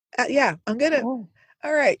Yeah, I'm gonna. Oh,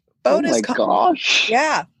 All right. oh Bonus. my gosh.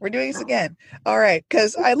 Yeah, we're doing this again. All right,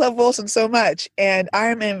 because I love Wilson so much, and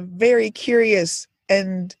I'm a very curious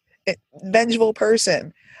and vengeful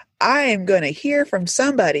person. I am going to hear from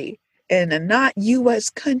somebody in a not U.S.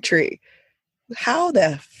 country. How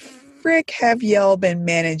the frick have y'all been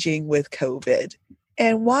managing with COVID?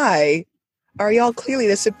 And why are y'all clearly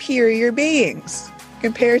the superior beings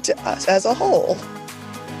compared to us as a whole?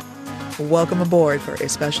 Welcome aboard for a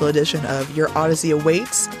special edition of Your Odyssey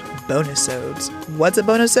Awaits Bonusodes. What's a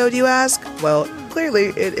bonusode, you ask? Well, clearly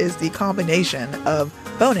it is the combination of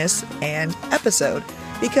bonus and episode.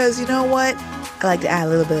 Because you know what? I like to add a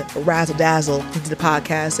little bit of razzle dazzle into the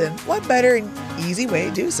podcast, and what better and easy way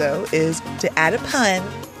to do so is to add a pun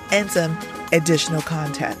and some additional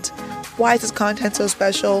content. Why is this content so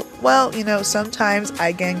special? Well, sometimes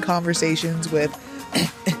I get in conversations with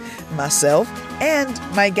myself and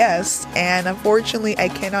my guests, and unfortunately I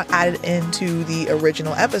cannot add it into the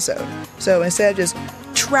original episode. So instead of just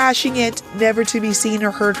trashing it, never to be seen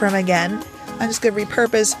or heard from again, I'm just going to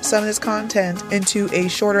repurpose some of this content into a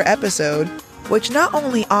shorter episode, which not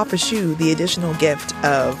only offers you the additional gift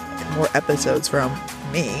of more episodes from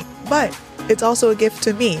me, but it's also a gift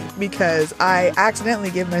to me because I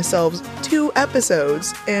accidentally give myself 2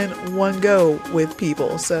 episodes in one go with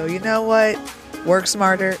people. So you know what? Work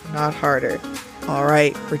smarter, not harder. All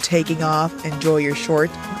right, we're taking off. Enjoy your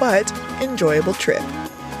short but enjoyable trip.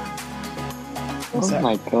 Oh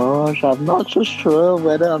my gosh, I'm not so sure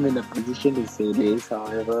whether I'm in a position to say this.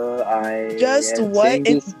 However, I Just am what saying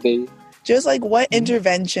this based. just like what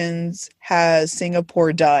interventions has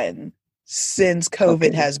Singapore done since COVID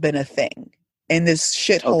Okay, has been a thing in this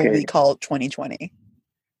shithole we okay, call 2020?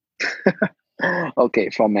 okay.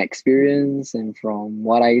 From experience and from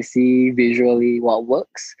what I see visually, what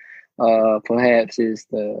works, perhaps is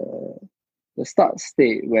the start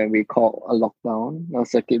state when we call a lockdown, a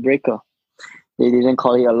circuit breaker. They didn't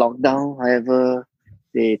call it a lockdown, however,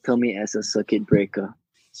 they term it as a circuit breaker.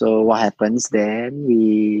 So what happens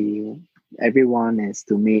then? Everyone has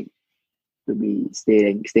to be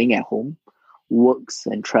staying at home. Works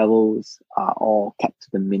and travels are all kept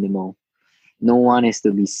to the minimal. No one is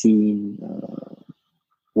to be seen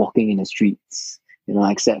walking in the streets,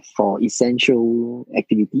 except for essential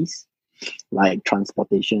activities like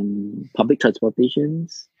transportation, public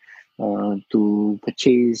transportations, to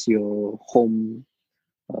purchase your home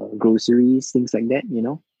groceries, things like that.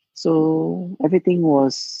 So everything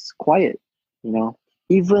was quiet, you know.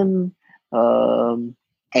 Even um,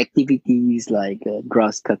 activities like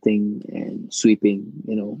grass cutting and sweeping,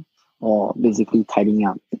 or basically tidying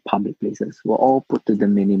up the public places were all put to the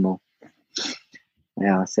minimal.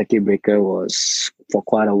 Yeah, circuit breaker was for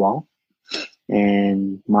quite a while,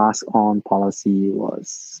 and mask on policy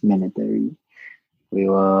was mandatory. There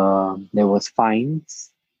was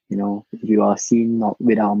fines. If you are seen not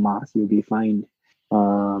without mask, you'll be fined.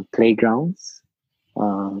 Playgrounds,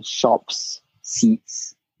 shops,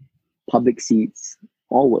 seats, public seats,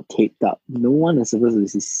 all were taped up. No one is supposed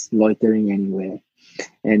to be loitering anywhere,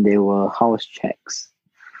 and there were house checks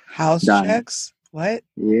House done. checks? What?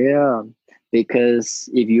 Yeah, because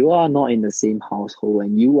if you are not in the same household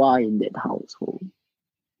and you are in that household,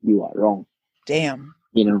 you are wrong. Damn.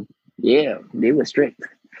 You know, yeah, they were strict.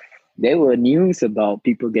 There were news about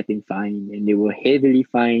people getting fined, and they were heavily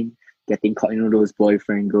fined, getting caught, those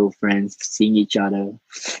boyfriend, girlfriends, seeing each other.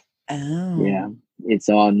 Oh. Yeah, it's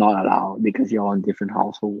all not allowed because you're on different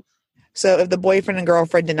households. So if the boyfriend and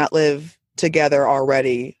girlfriend did not live together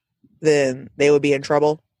already, then they would be in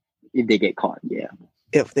trouble If they get caught, yeah.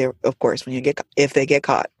 if they're, of course, if they get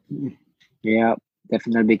caught. Yeah,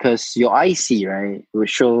 definitely, because your IC, right, will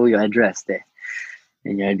show your address there,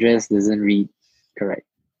 and your address doesn't read correct.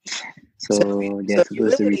 So So so they're if you supposed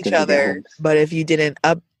live to with each return to their other, homes. but if you didn't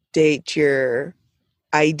update your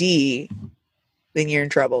ID, then you're in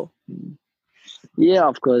trouble. Yeah,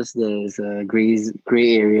 of course, there's a gray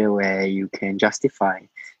area where you can justify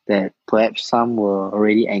that perhaps some were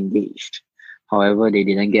already engaged. However, they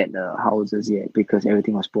didn't get the houses yet because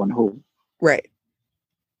everything was put on hold. Right.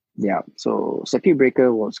 Yeah, so circuit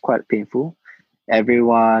breaker was quite painful.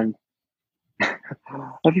 Everyone,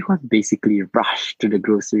 everyone basically rushed to the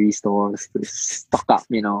grocery stores to stock up.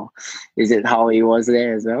 Is it how it was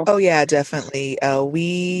there as well? Oh yeah, definitely.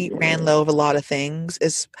 We ran Yeah. low of a lot of things.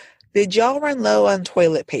 Did y'all run low on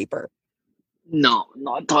toilet paper? No,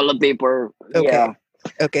 not toilet paper. Okay. Yeah.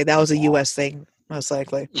 Okay, that was a US thing, most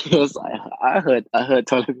likely. Yes, I heard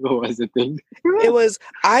toilet paper was a thing.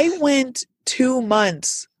 I went 2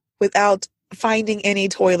 months without finding any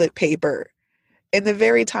toilet paper. in the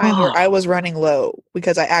very time where I was running low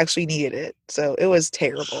because I actually needed it. So it was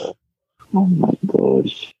terrible. Oh my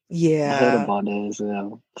gosh. I heard Yeah. about that as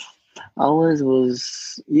well. Ours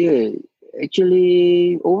was, yeah,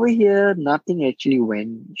 actually, over here, nothing actually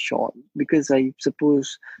went short because I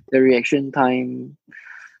suppose the reaction time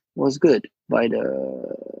was good by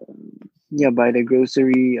the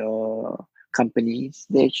grocery companies.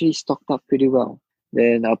 They actually stocked up pretty well.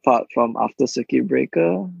 Then apart from after circuit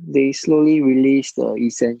breaker, they slowly released more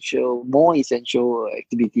essential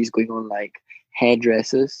activities going on like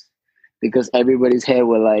hairdressers because everybody's hair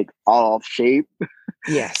were like out of shape.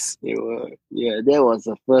 Yes. They were, yeah, that was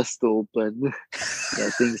the first to open. Yeah,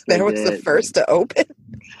 things That like was the that. Like, first to open.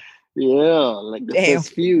 yeah, like the Damn.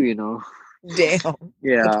 first few. Damn. The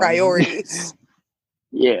Yeah. priorities.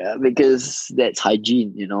 Yeah, because that's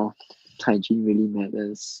hygiene. Hygiene really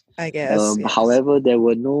matters. I guess. Yes. However, there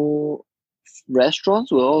were no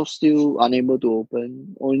restaurants were all still unable to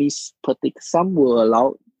open. Only some were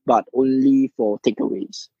allowed, but only for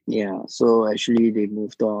takeaways. Yeah, so actually they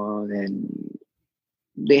moved on and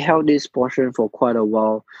they held this portion for quite a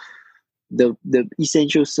while. The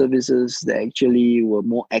essential services that actually were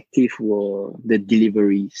more active were the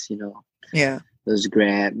deliveries. Yeah. There's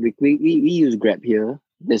Grab. We use Grab here.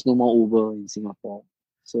 There's no more Uber in Singapore.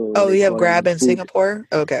 So Oh, they you have call Grab them in food. Singapore?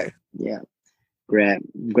 Okay. Yeah.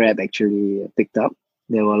 Grab actually picked up.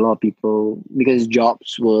 There were a lot of people because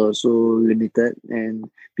jobs were so limited and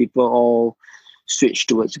people all switched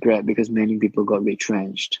towards Grab because many people got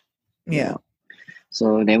retrenched. Yeah.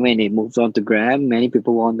 So then when it moves on to Grab, many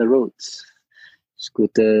people were on the roads.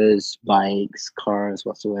 Scooters, bikes, cars,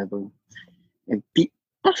 whatsoever. And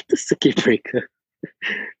after circuit breaker,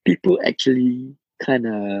 people actually kind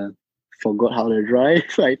of forgot how to drive,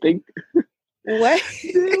 I think. What?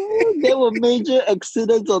 There were major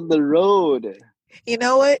accidents on the road. You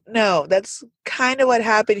know what? No, that's kind of what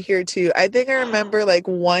happened here too. I think I remember like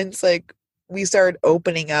once like we started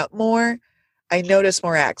opening up more, I noticed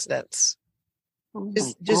more accidents. Oh my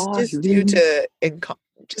Just gosh, just due really? to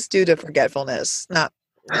just due to forgetfulness. Not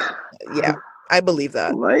yeah, I believe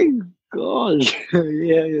that. My gosh.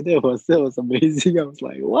 Yeah, that was amazing. I was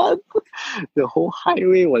like, what? The whole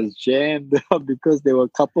highway was jammed up because there were a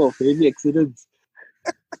couple of heavy accidents.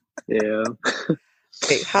 Yeah.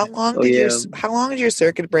 Wait, Oh yeah. how long did your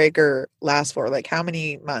circuit breaker last for? Like how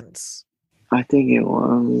many months? I think it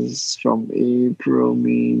was from April,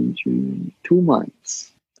 May, June, 2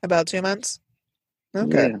 months. About 2 months?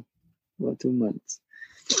 Okay. Yeah, about 2 months.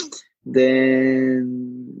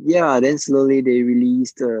 Then slowly they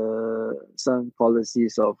released some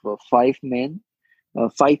policies of 5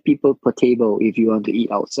 people per table if you want to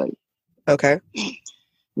eat outside. Okay.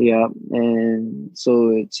 Yeah, and so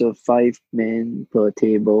it's a 5 men per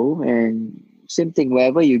table, and same thing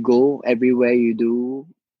wherever you go, everywhere you do,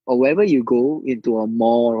 or wherever you go into a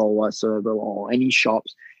mall or whatsoever or any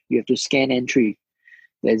shops, you have to scan entry.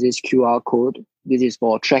 There's this QR code. This is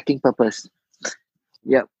for tracking purpose.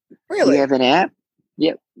 Yep. We Really? have an app.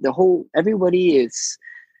 Yep. Everybody is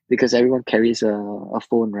because everyone carries a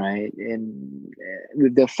phone, right? And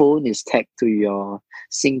with the phone is tagged to your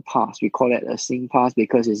SingPass. We call it a SingPass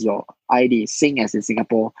because it's your ID. Sing as in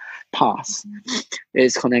Singapore, pass.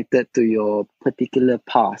 It's connected to your particular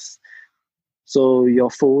pass. So your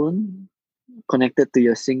phone connected to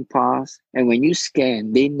your SingPass, and when you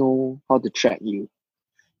scan, they know how to track you.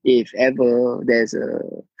 If ever there's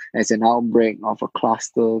an outbreak of a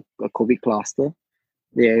COVID cluster,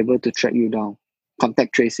 they're able to track you down.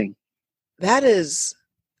 Contact tracing. That is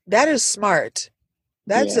that is smart.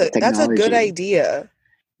 Yeah, That's a good technology. idea.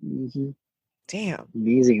 Hmm. Damn.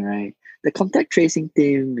 Amazing, right? The contact tracing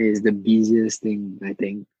team is the busiest thing, I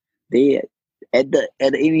think. They at the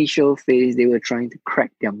initial phase they were trying to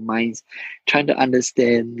crack their minds, trying to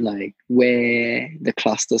understand like where the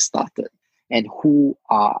cluster started and who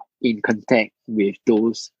are in contact with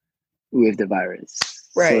those with the virus.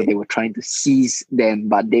 So Right. they were trying to seize them,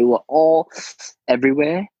 but they were all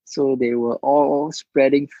everywhere. So they were all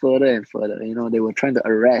spreading further and further. They were trying to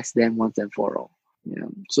arrest them once and for all. Yeah.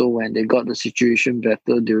 So when they got the situation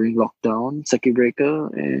better during lockdown, circuit breaker,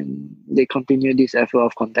 and they continued this effort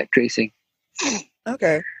of contact tracing.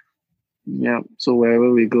 Okay. Yeah. So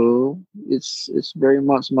wherever we go, it's very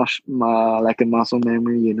much like a muscle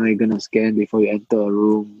memory. You're gonna scan before you enter a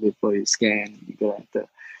room. Before you scan, you gotta enter.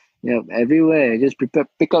 Yeah, everywhere. Just pick up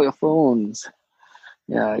your phones.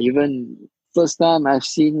 Yeah, even first time I've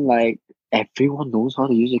seen like everyone knows how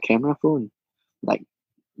to use a camera phone. Like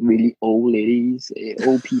really old ladies,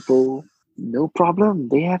 old people, no problem.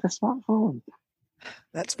 They have a smartphone.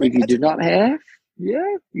 That's If pretty you that's do not have,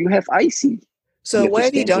 yeah, you have IC. So You have to what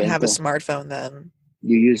if you scan to don't have a enter. smartphone then?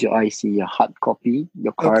 You use your IC, your hard copy,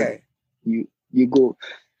 your card. Okay. You go.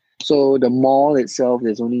 So the mall itself,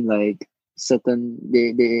 there's only like certain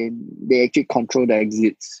they actually control the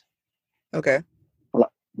exits. Okay.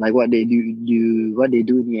 Like what they do in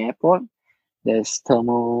the airport. There's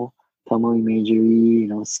thermal imagery,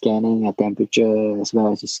 scanning a temperature as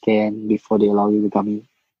well as you scan before they allow you to come in.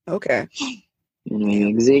 Okay. And when you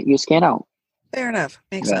Damn. exit, you scan out. Fair enough.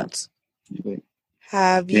 Makes Yeah. sense. Okay.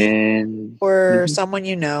 Have you And or mhm. someone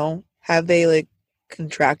you know, have they like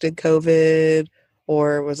contracted COVID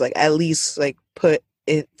or was like at least like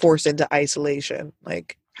forced into isolation?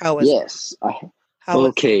 Like Yes, how was okay. how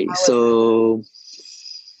was that? So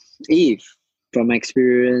if from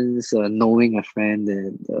experience, knowing a friend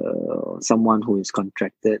and someone who is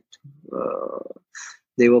contracted, uh,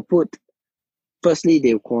 they will put firstly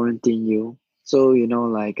they'll quarantine you. So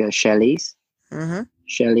like chalets,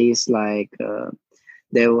 Mm-hmm. like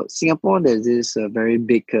Singapore. There's this very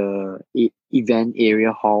big event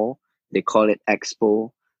area hall. They call it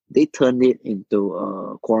Expo. They turned it into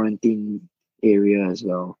a quarantine area as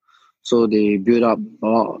well. So they build up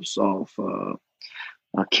lots of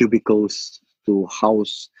cubicles to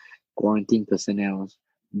house quarantine personnel.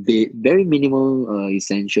 Very minimal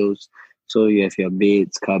essentials. So you have your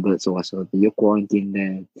beds, cupboards, or whatsoever. You're quarantined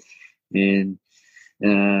there. And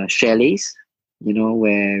chalets,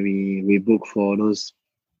 where we book for those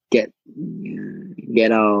get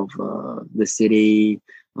out of the city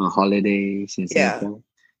holidays in Yeah. Singapore.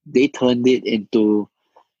 They turned it into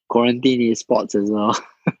quarantine spots as well.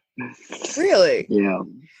 Really? Yeah,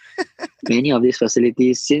 many of these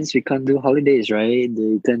facilities, since we can't do holidays, right?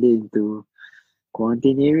 They turned it into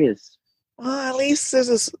quarantine areas. Well, at least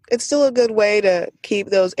it's still a good way to keep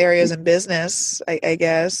those areas in business, I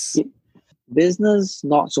guess. Yeah, business,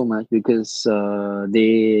 not so much because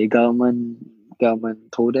the government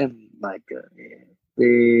told them like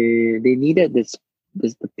they needed this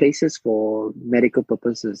the places for medical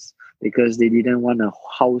purposes because they didn't want to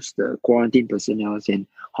house the quarantine personnel in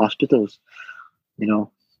hospitals. You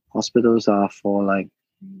know, hospitals are for like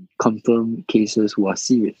confirmed cases who are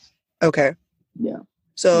serious. Okay. Yeah,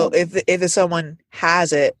 So yeah. if someone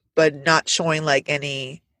has it but not showing like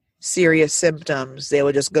any serious symptoms, they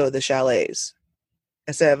would just go to the chalets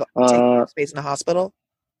instead of taking Uh, up space in the hospital.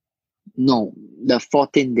 no, the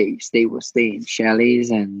 14 days they will stay in chalets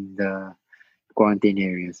and quarantine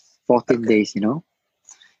areas. 14 Okay. days,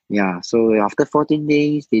 Yeah, so after 14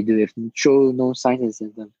 days, they do if show no signs and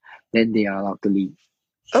symptoms, then they are allowed to leave.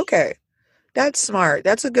 Okay. That's smart.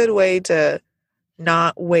 That's a good way to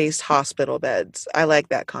not waste hospital beds. I like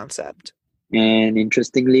that concept. And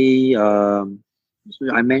interestingly,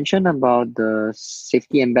 I mentioned about the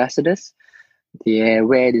safety ambassadors. They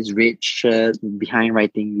wear this red shirt behind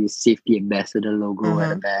writing the safety ambassador logo at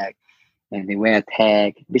the Mm-hmm. back, and they wear a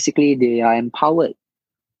tag. Basically, they are empowered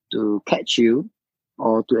to catch you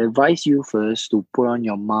or to advise you first to put on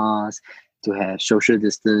your mask, to have social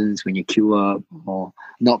distance when you queue up, or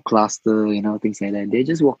not cluster, things like that. They're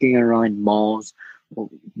just walking around in malls or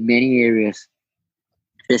many areas.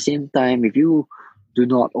 At the same time, if you do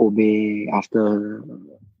not obey after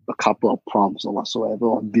a couple of prompts or whatsoever,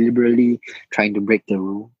 or deliberately trying to break the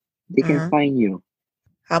rule, they can Mm-hmm. fine you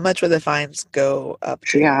How much would the fines go up to?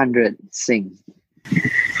 300 Sing.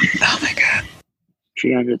 Oh my God.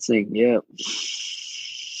 300 Sing, yeah.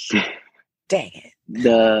 Dang it.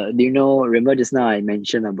 Remember just now I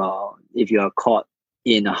mentioned about if you are caught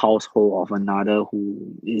in a household of another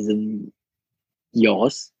who isn't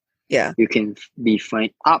yours, Yeah. you can be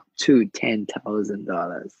fined up to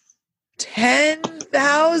 $10,000.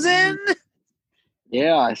 10,000?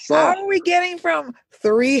 Yeah, I How saw. are we getting from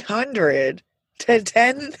 300 to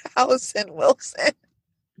 10,000, Wilson?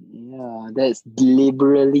 Yeah, that's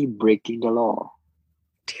deliberately breaking the law.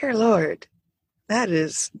 Dear Lord. That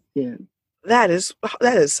is Yeah, that is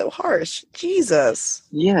that is so harsh. Jesus.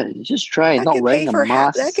 yeah. Just try That not could pay wearing a for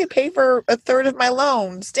that mask. could pay for a third of my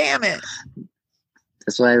loans. Damn it.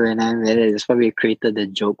 That's why when I read it, that's why we created the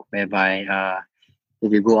joke whereby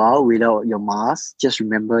if you go out without your mask, just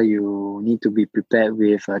remember you need to be prepared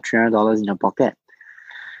with $300 in your pocket.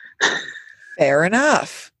 Fair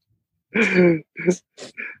enough. Yeah,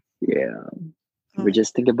 but Oh,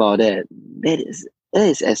 just think about it. That is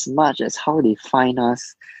as much as how they fine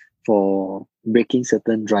us for breaking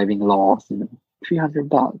certain driving laws.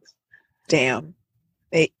 $300. damn.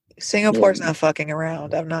 Hey, Yeah, Singapore's not fucking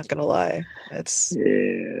around. I'm not gonna lie. It's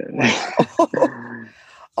yeah. wow.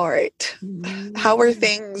 All right. How are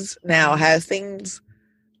things now? Has things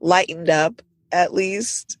lightened up at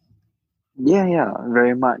least? Yeah,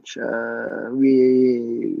 very much.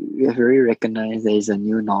 We have already recognized there is a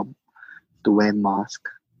new norm to wear mask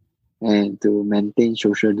and to maintain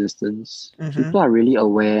social distance. Mm-hmm. People are really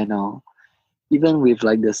aware now. Even with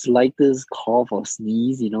like the slightest cough or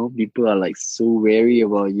sneeze, people are like so wary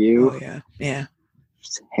about Oh you. yeah, yeah.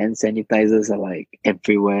 Hand sanitizers are like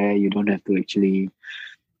everywhere. You don't have to actually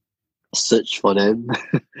search for them.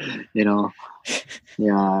 you know,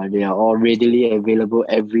 yeah, they are all readily available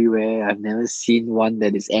everywhere. I've never seen one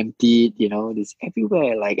that is emptied. It's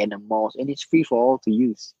everywhere, like at the malls, and it's free for all to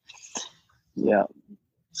use. Yeah.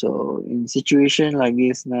 So in situation like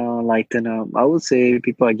this now, lighten up. I would say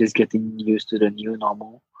people are just getting used to the new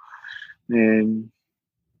normal, and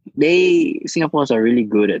Singaporeans are really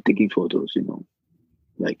good at taking photos.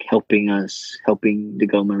 Like helping the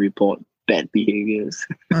government report bad behaviors.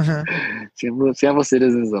 Mm-hmm. Singapore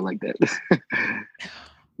citizens are like that.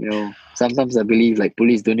 Sometimes I believe like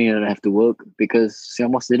police don't even have to work because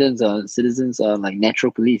Singapore citizens are like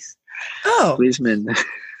natural Oh, policemen.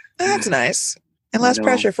 that's nice. And you less know,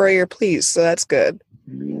 pressure for your please, so that's good.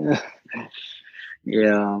 yeah,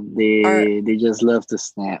 yeah. Are They just love to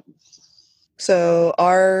snap. so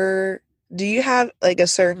are do you have like a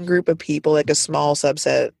certain group of people, like a small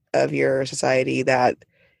subset of your society that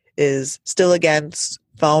is still against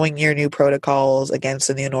following your new protocols, against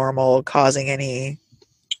the new normal, causing any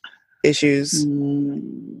issues?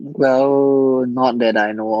 Well, not that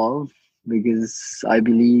I know of, because I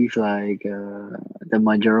believe like the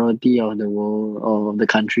majority of the world of the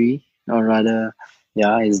country, or rather,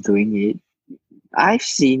 yeah, is doing it. I've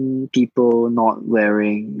seen people not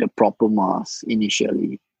wearing the proper mask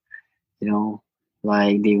initially. You know,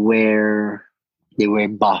 like they wear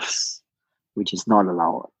buffs, which is not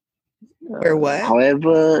allowed. Or what?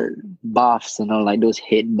 However, buffs, like those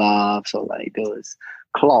head buffs or like those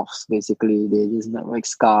cloths, basically, they just not like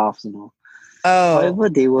scarves. Oh,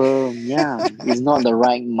 However, yeah, it's not the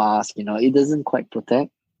right mask, it doesn't quite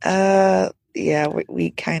protect. yeah,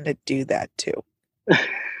 we kind of do that too.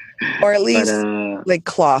 Or at But least like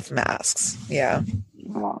cloth masks. Yeah.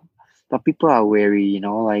 uh, but people are wary,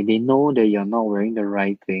 like they know that you're not wearing the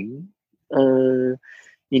right thing. Uh,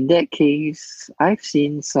 in that case, I've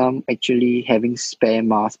seen some actually having spare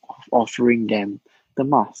masks, offering them the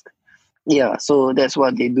mask. Yeah, so that's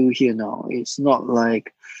what they do here now. It's not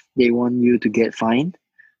like they want you to get fined.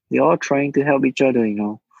 They're all trying to help each other,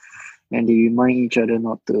 and they remind each other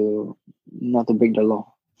not to break the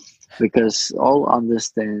law. Because all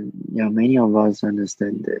understand, many of us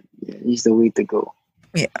understand that it's the way to go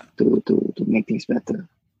Yeah, to make things better.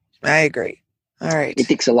 I agree. All It right.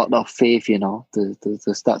 takes a lot of faith,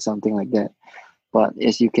 to start something like that. But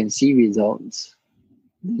as you can see results,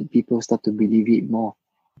 people start to believe it more.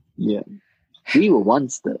 Yeah. We were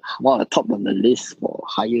once the one of the top on the list for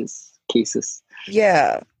highest cases.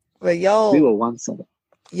 Yeah. But We y'all were once on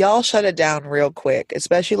y'all shut it down real quick,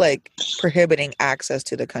 especially like prohibiting access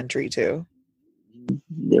to the country too.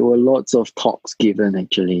 There were lots of talks given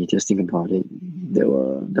actually, just think about it.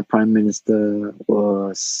 The Prime Minister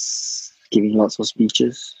was giving lots of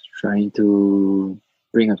speeches trying to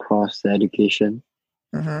bring across the education.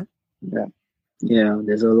 Mm-hmm. Yeah. Yeah,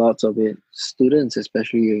 there's a lot of it. Students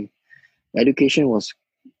especially, education was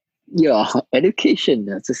yeah, education.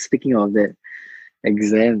 Just speaking of that,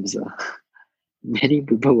 exams. Many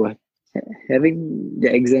people were having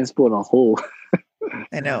their exams put on hold.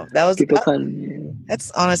 I know. That was People can't. that's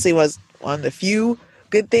honestly was one of the few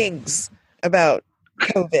good things about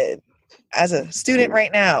COVID. As a student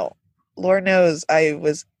right now, Lord knows I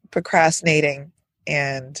was procrastinating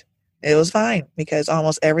and it was fine because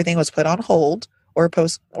almost everything was put on hold or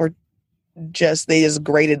just they just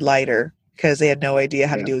graded lighter because they had no idea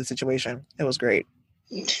how to Yeah. deal with the situation. It was great.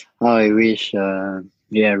 Oh, I wish.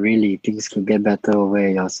 Yeah, really, things could get better over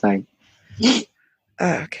at your side.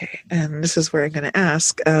 Okay, and this is where I'm going to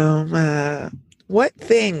ask, what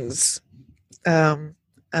things, um,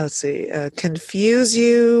 let's see, confuse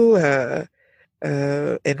you,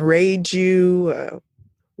 enrage you?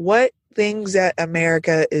 What things that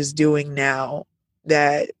America is doing now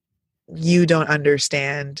that you don't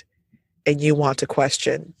understand and you want to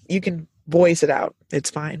question? You can voice it out. It's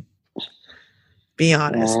fine. Be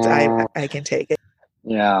honest. Uh, I can take it.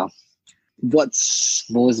 yeah. What's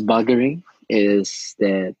most buggering is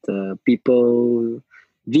that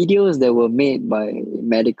videos that were made by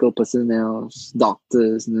medical personnel,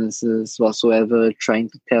 doctors, nurses, whatsoever, trying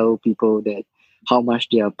to tell people that how much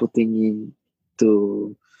they are putting in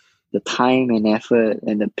to the time and effort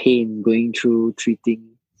and the pain going through treating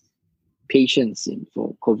patients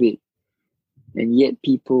for COVID. And yet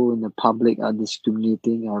people in the public are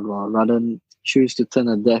discriminating or rather choose to turn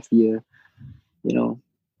a deaf ear You know,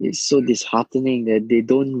 it's so disheartening that they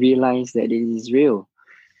don't realize that it is real.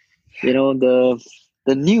 You know,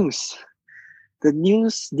 the news. The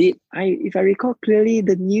news did, if I recall clearly,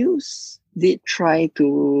 the news did try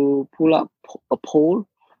to pull up a poll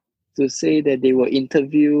to say that they will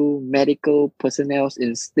interview medical personnel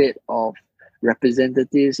instead of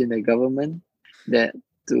representatives in the government, that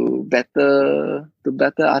to better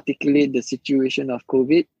articulate the situation of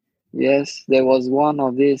COVID. Yes, there was one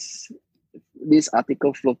of this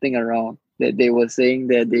article floating around that they were saying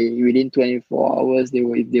that they within 24 hours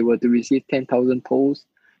if they were to receive 10,000 polls,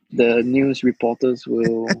 the news reporters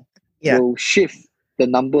will Yeah. will shift the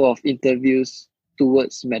number of interviews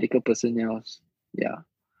towards medical personnel. Yeah,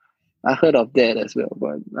 I heard of that as well,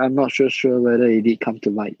 but I'm not sure whether it did come to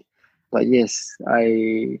light. But yes,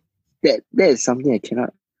 that is something I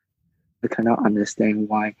cannot understand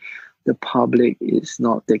why the public is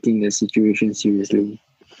not taking the situation seriously.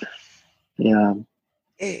 Yeah, you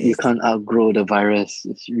It's, can't outgrow the virus.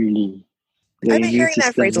 It's really your I've been immune hearing that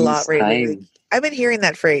system phrase a needs lot lately. Like, time. I've been hearing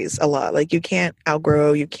that phrase a lot. Like you can't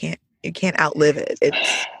outgrow, you can't outlive it.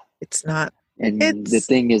 It's not. And the It's.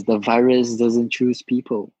 thing is, the virus doesn't choose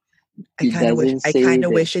people. I It kind of wish. doesn't I say kind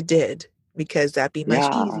of that. wish it did because that'd be much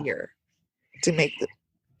Yeah, easier to make the.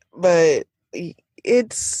 But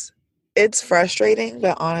it's it's frustrating.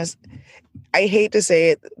 But honest, I hate to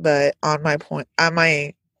say it, but my point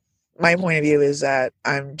of view is that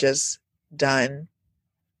I'm just done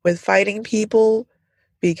with fighting people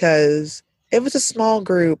because if it's a small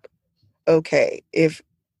group, okay. If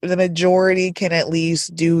the majority can at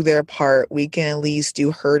least do their part, we can at least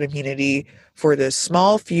do herd immunity for the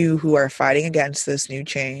small few who are fighting against this new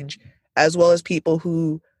change, as well as people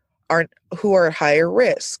aren't who are at higher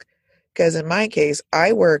risk. Because in my case,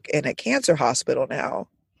 I work in a cancer hospital now.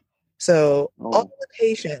 So all oh the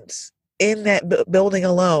patients in that building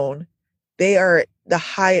alone, they are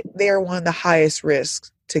one of the highest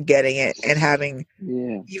risks to getting it and having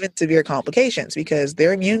yeah, even severe complications because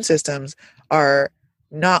their immune systems are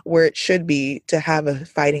not where it should be to have a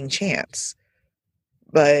fighting chance.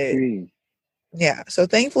 But agree. yeah, so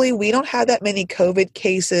thankfully we don't have that many COVID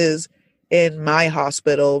cases in my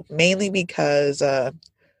hospital, mainly because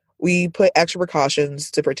we put extra precautions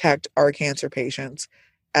to protect our cancer patients,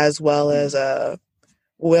 as well as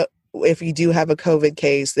well, if you do have a COVID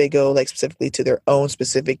case, they go like specifically to their own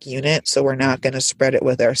specific unit, so we're not going to spread it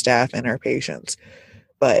with our staff and our patients.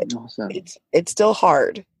 But Awesome. it's still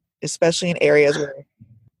hard, especially in areas where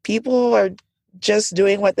people are just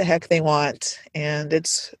doing what the heck they want, and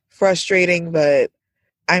it's frustrating. But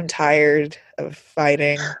I'm tired of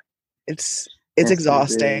fighting. It's That's the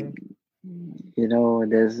exhausting.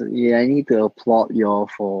 I need to applaud you all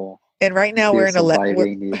for And right now still we're in a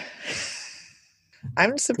surviving this. I'm Don't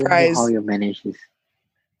know how surprised. you manage this.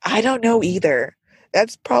 I don't know either.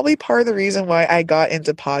 That's probably part of the reason why I got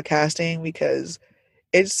into podcasting because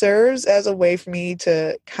it serves as a way for me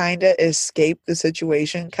to kind of escape the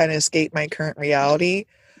situation, kind of escape my current reality,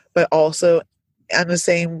 but also at the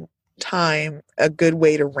same time, a good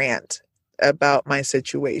way to rant about my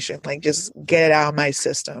situation, like just get it out of my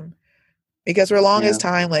system. Because for the Yeah. longest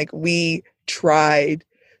time, like we tried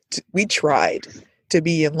to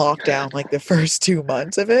be in lockdown like the first 2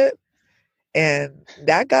 months of it, and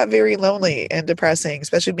that got very lonely and depressing,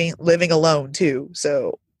 especially being living alone too.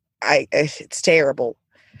 So it's terrible.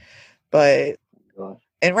 But God.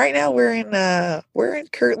 and right now we're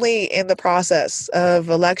currently in the process of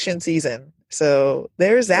election season. So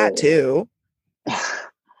there's that Oh. too.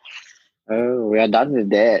 Oh, we are done with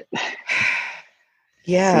that.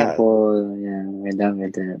 Yeah. Singapore, yeah, we're done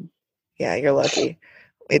with that. Yeah, you're lucky.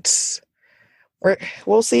 It's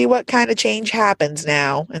we'll see what kind of change happens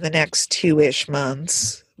now in the next 2-ish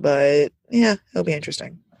months. But yeah, it'll be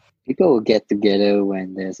interesting. People will get together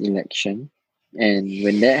when there's election, and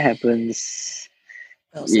when that happens,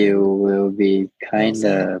 you Wilson, will be kind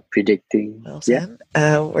Wilson, of predicting. Yeah. Wilson.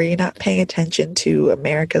 Were you not paying attention to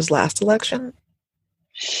America's last election?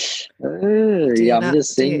 Do Yeah, you I'm not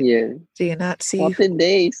just do saying, you, yeah, do you not see 14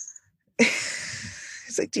 days.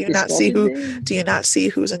 it's like It's 14 days. do you not see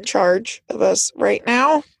who's in charge of us right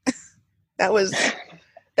now? That was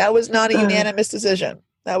that was not a unanimous decision.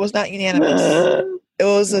 That was not unanimous. It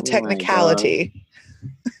was a Oh my god. technicality.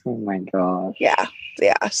 Oh my gosh. Yeah.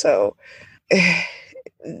 Yeah. So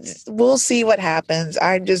we'll see what happens.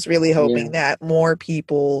 I'm just really Yeah. hoping that more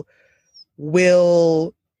people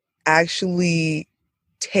will actually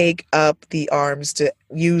take up the arms to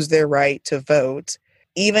use their right to vote,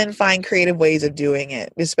 even find creative ways of doing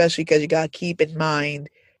it, especially because you got to keep in mind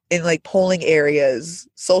in like polling areas,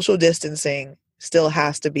 social distancing still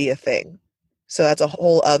has to be a thing. So that's a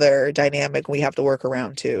whole other dynamic we have to work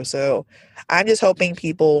around too. So I'm just hoping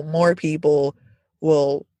more people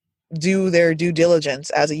will do their due diligence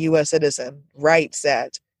as a US citizen, rights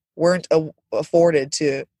that weren't afforded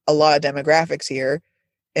to a lot of demographics here,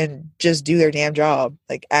 and just do their damn job.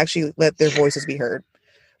 Like actually let their voices be heard.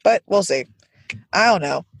 But we'll see. I don't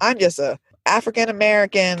know. I'm just a African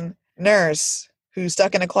American nurse who's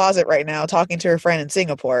stuck in a closet right now talking to her friend in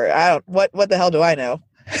Singapore. What the hell do I know?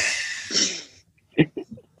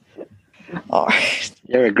 All right.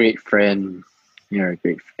 You're a great friend. You're a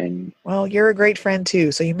great friend. Well, you're a great friend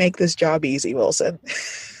too, so you make this job easy, Wilson.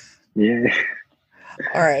 Yeah.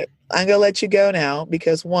 All right. I'm going to let you go now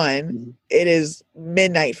because one, it is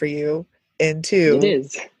midnight for you, and two, It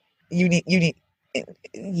is. You need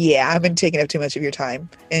yeah, I've been taking up too much of your time,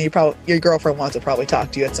 and your girlfriend wants to probably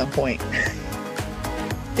talk to you at some point.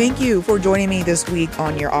 Thank you for joining me this week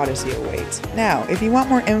on Your Odyssey Awaits. Now, if you want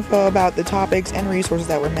more info about the topics and resources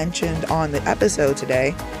that were mentioned on the episode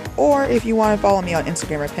today, or if you want to follow me on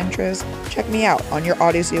Instagram or Pinterest, check me out on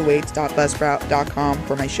yourodyssey.buzzsprout.com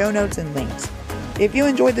for my show notes and links. If you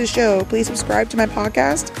enjoyed this show, please subscribe to my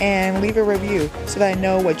podcast and leave a review so that I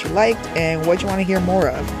know what you liked and what you want to hear more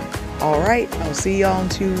of. All right, I'll see y'all in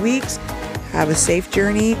 2 weeks. Have a safe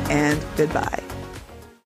journey and goodbye.